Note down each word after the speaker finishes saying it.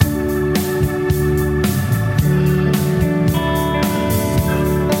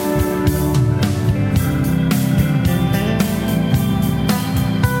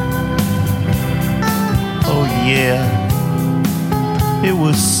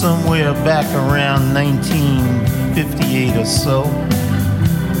somewhere back around 1958 or so.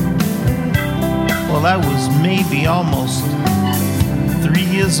 Well, I was maybe almost 3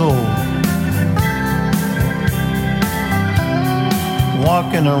 years old,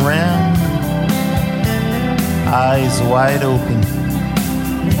 walking around, eyes wide open,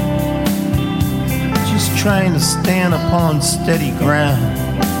 just trying to stand upon steady ground,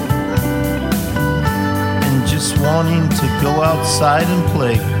 and just wanting to go outside and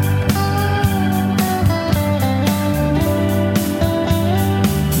play.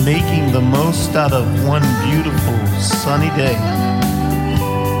 Making the most out of one beautiful sunny day.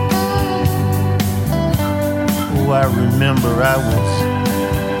 Oh, I remember I was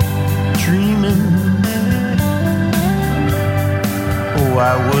dreaming. Oh,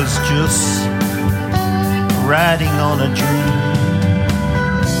 I was just riding on a dream.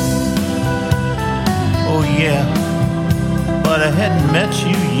 Oh yeah, but I hadn't met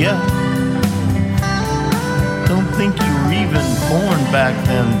you yet. Don't think you were even born back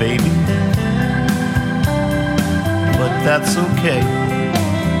then, baby. But that's okay,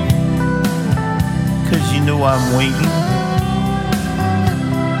 'cause you know I'm waiting.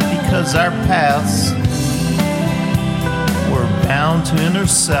 Because our paths were bound to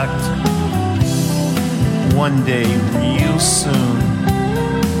intersect one day real soon.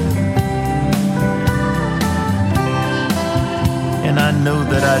 And I know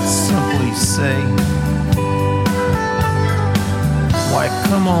that I'd simply say, why,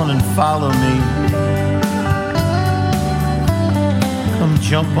 come on and follow me. Come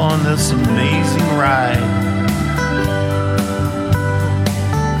jump on this amazing ride.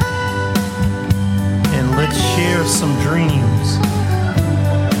 And let's share some dreams.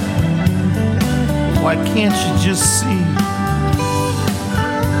 Why can't you just see?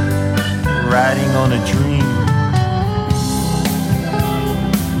 Riding on a dream.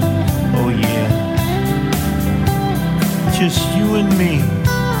 Oh yeah. Just you and me.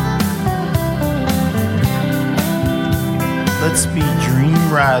 Let's be dream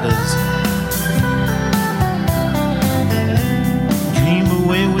riders. Dream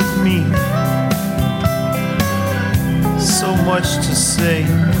away with me. So much to say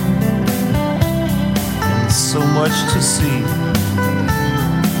and so much to see.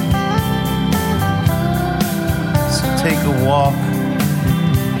 So take a walk.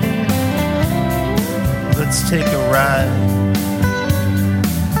 Let's take a ride.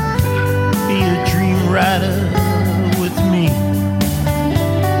 Be a dream rider with me.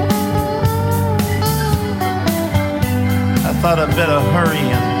 I thought I'd better hurry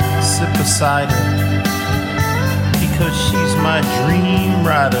and sit beside her, because she's my dream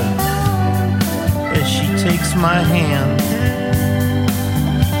rider. As she takes my hand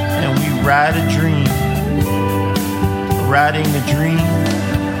and we ride a dream, riding a dream,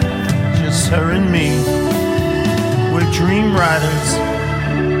 just her and me. We're dream riders,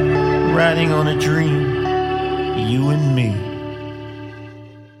 riding on a dream, you and me.